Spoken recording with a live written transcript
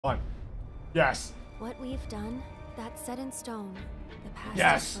On. Yes. What we've done, that's set in stone. The past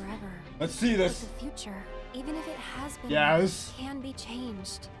Yes. is forever. Let's see this. But the future, even if it has been, Yes. can be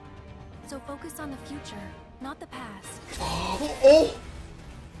changed. So focus on the future, not the past. Oh!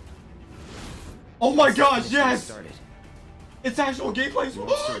 Oh my gosh, yes! It's actual gameplay.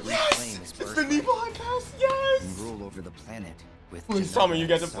 Yes! It's the Nibelheim Pass, yes! And rule over the planet with. Please tell me you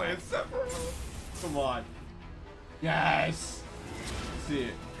get to play it separately. Come on. Yes! Let's see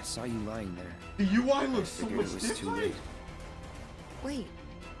it. I saw you lying there. The UI looks so Figured much it was too different. late. Wait,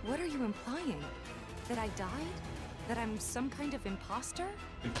 what are you implying? That I died? That I'm some kind of imposter?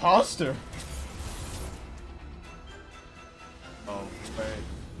 Imposter? Oh, wait.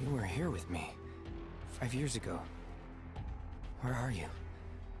 You were here with me 5 years ago. Where are you?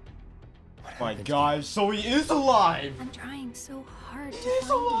 What My happened to gosh, so he is alive! I'm trying so hard He to is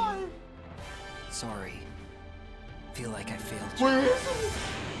find alive! you. you? Sorry. Feel like I failed you. Where is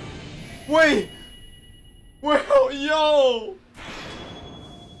he? Wait! Well, yo!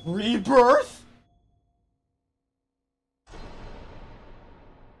 Rebirth?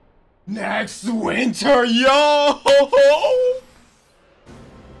 Next winter, yo!